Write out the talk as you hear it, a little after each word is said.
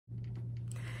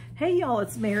Hey y'all,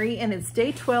 it's Mary and it's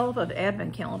day 12 of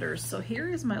Advent calendars. So here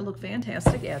is my Look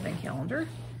Fantastic Advent calendar.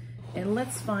 And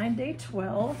let's find day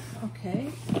 12. Okay.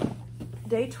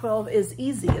 Day 12 is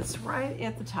easy. It's right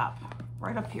at the top,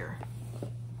 right up here.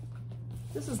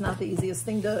 This is not the easiest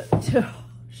thing to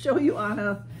show you on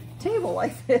a table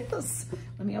like this.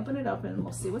 Let me open it up and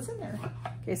we'll see what's in there.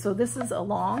 Okay, so this is a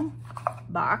long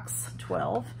box,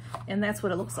 12, and that's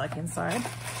what it looks like inside.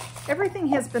 Everything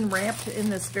has been wrapped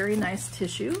in this very nice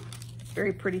tissue,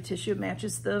 very pretty tissue. It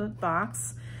matches the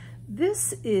box.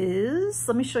 This is,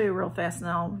 let me show you real fast and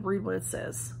I'll read what it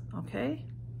says, okay?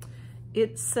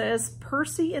 It says,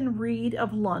 Percy and Reed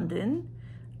of London,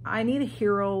 I Need a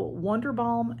Hero Wonder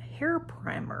Balm Hair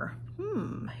Primer.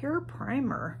 Hair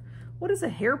primer. What is a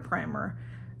hair primer?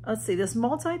 Let's see, this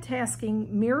multitasking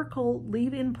miracle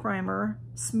leave-in primer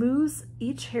smooths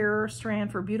each hair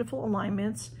strand for beautiful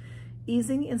alignments,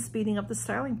 easing and speeding up the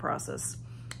styling process,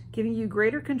 giving you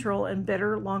greater control and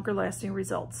better, longer lasting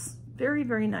results. Very,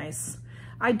 very nice.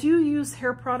 I do use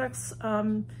hair products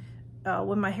when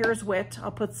my hair is wet.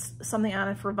 I'll put something on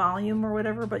it for volume or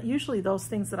whatever, but usually those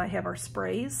things that I have are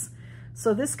sprays.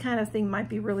 So this kind of thing might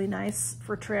be really nice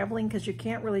for traveling because you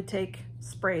can't really take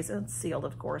sprays, and it's sealed,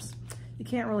 of course. You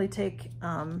can't really take,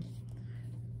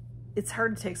 it's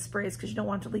hard to take sprays because you don't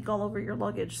want it to leak all over your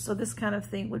luggage. So this kind of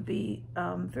thing would be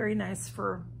very nice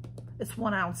for, it's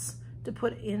 1 ounce to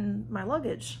put in my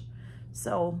luggage.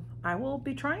 So I will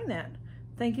be trying that.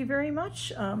 Thank you very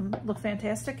much. Look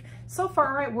fantastic. So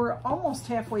far, we're almost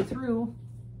halfway through.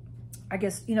 I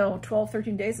guess, 12,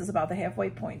 13 days is about the halfway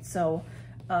point. So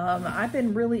I've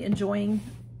been really enjoying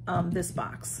this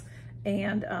box.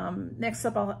 And next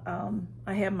up,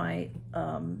 I have my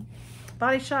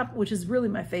Body Shop, which is really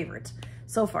my favorite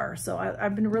so far. So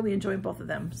I've been really enjoying both of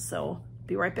them. So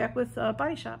be right back with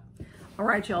Body Shop. All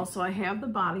right, y'all, so I have the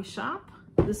Body Shop.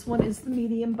 This one is the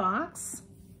medium box.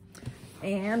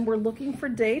 And we're looking for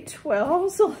day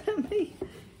 12. So let me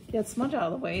get smudge out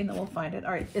of the way and then we'll find it.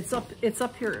 All right, it's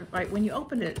up here. All right, when you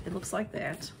open it, it looks like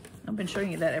that. I've been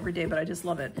showing you that every day, but I just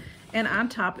love it. And on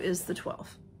top is the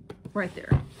 12, right there.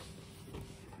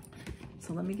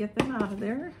 So let me get them out of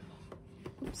there.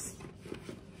 Oops.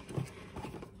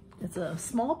 It's a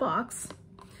small box.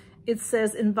 It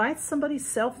says, invite somebody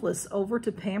selfless over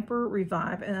to pamper,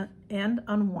 revive, and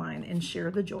unwind and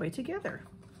share the joy together.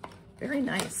 Very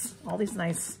nice. All these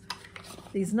nice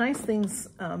things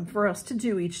for us to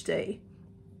do each day.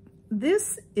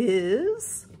 This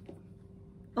is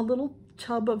a little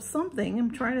tub of something.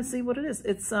 I'm trying to see what it is.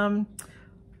 It's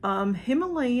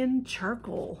Himalayan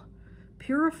charcoal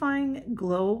purifying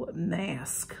glow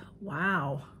mask.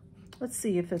 Wow. Let's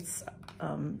see if it's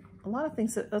a lot of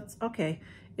things that's okay.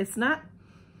 It's not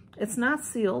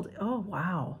sealed. Oh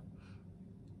wow.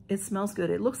 It smells good.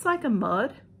 It looks like a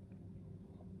mud.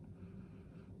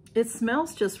 It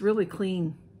smells just really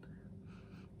clean.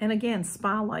 And again,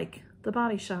 spa-like. The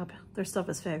Body Shop, their stuff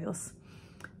is fabulous.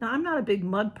 Now, I'm not a big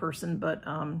mud person, but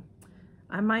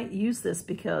I might use this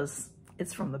because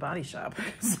it's from the Body Shop.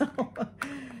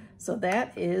 So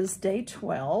that is day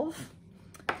 12.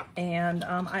 And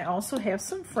I also have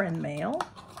some friend mail.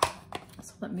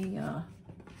 So let me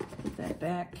put that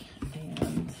back.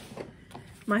 And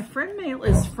my friend mail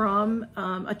is from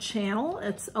a channel.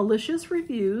 It's Alicia's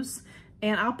Reviews.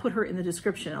 And I'll put her in the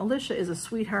description. Alicia is a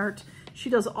sweetheart. She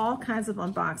does all kinds of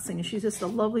unboxing. She's just a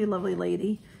lovely, lovely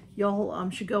lady. Y'all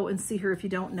should go and see her if you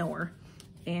don't know her.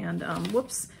 And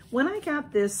whoops, when I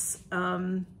got this,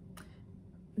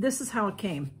 this is how it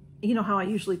came. You know how I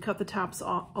usually cut the tops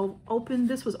open?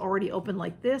 This was already open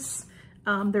like this.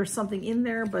 There's something in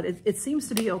there, but it seems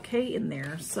to be okay in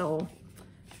there. So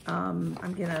I'm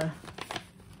gonna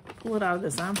pull it out of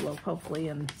this envelope, hopefully,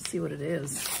 and see what it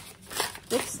is.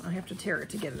 Oops, I have to tear it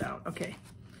to get it out. Okay.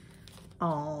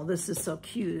 Oh, this is so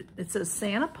cute. It says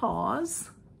Santa Paws.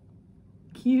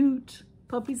 Cute.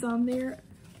 Puppies on there.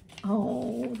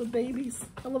 Oh, the babies.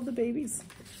 I love the babies.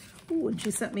 Ooh, and she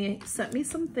sent me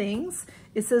some things.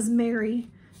 It says Merry.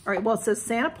 All right, well, it says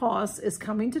Santa Paws is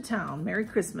coming to town. Merry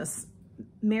Christmas.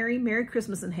 Merry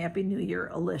Christmas and Happy New Year,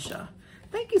 Alicia.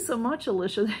 Thank you so much,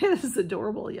 Alicia. That is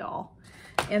adorable, y'all.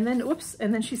 And then, oops,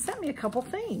 and then she sent me a couple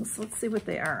things. Let's see what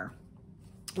they are.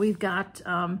 We've got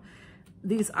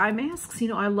these eye masks.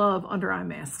 I love under eye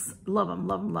masks. Love them,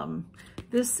 love them, love them.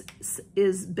 This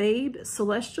is Babe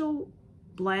Celestial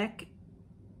Black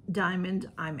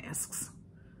Diamond Eye Masks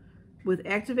with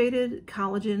activated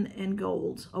collagen and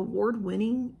gold.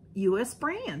 Award-winning U.S.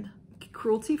 brand.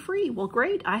 Cruelty-free. Well,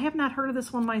 great. I have not heard of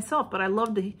this one myself, but I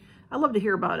love to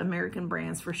hear about American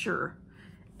brands for sure.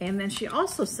 And then she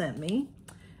also sent me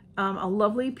a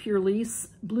lovely Pure Lease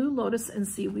Blue Lotus and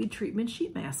Seaweed Treatment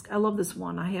Sheet Mask. I love this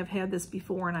one. I have had this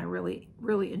before and I really,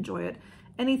 really enjoy it.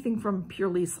 Anything from Pure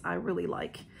Lease I really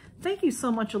like. Thank you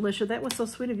so much, Alicia. That was so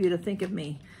sweet of you to think of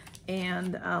me.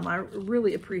 And I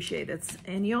really appreciate it.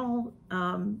 And y'all,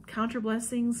 count your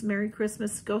blessings. Merry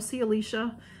Christmas. Go see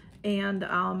Alicia. And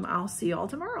I'll see y'all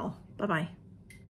tomorrow. Bye-bye.